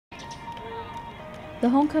The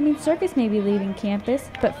homecoming circus may be leaving campus,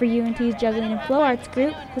 but for UNT's Juggling and Flow Arts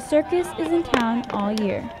group, the circus is in town all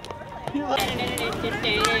year.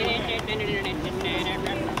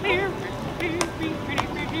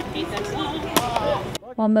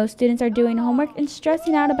 While most students are doing homework and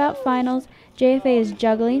stressing out about finals, JFA is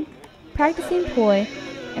juggling, practicing poi,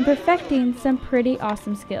 and perfecting some pretty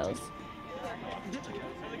awesome skills.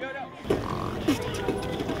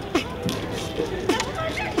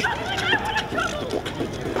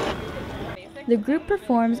 The group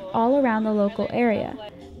performs all around the local area,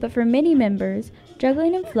 but for many members,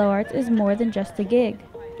 Juggling and Flow Arts is more than just a gig.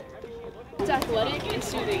 It's athletic and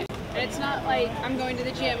soothing. And it's not like I'm going to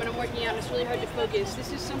the gym and I'm working out and it's really hard to focus.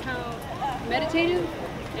 This is somehow meditative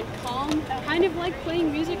and calm, kind of like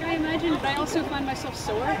playing music, I imagine, but I also find myself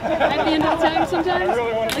sore at the end of the time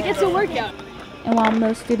sometimes. Like, it's a workout. And while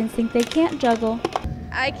most students think they can't juggle,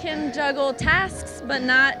 I can juggle tasks, but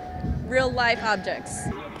not real-life objects.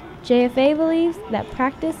 JFA believes that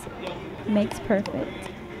practice makes perfect.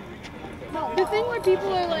 The thing where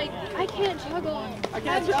people are like, I can't juggle. I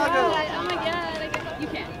can't juggle. Oh my god, you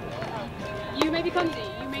can. You may be clumsy.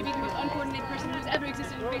 You may be the most uncoordinated person who's ever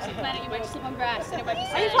existed on the face of the planet. You might slip on grass and it might be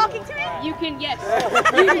sad. Are you talking to me? You can, yes.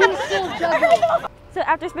 You can still juggle. So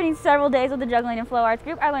after spending several days with the Juggling and Flow Arts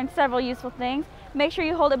group, I learned several useful things. Make sure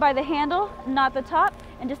you hold it by the handle, not the top,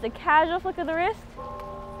 and just a casual flick of the wrist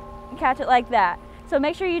and catch it like that. So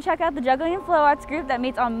make sure you check out the Juggling and Flow Arts group that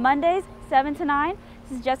meets on Mondays, 7 to 9.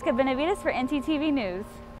 This is Jessica Benavides for NTTV News.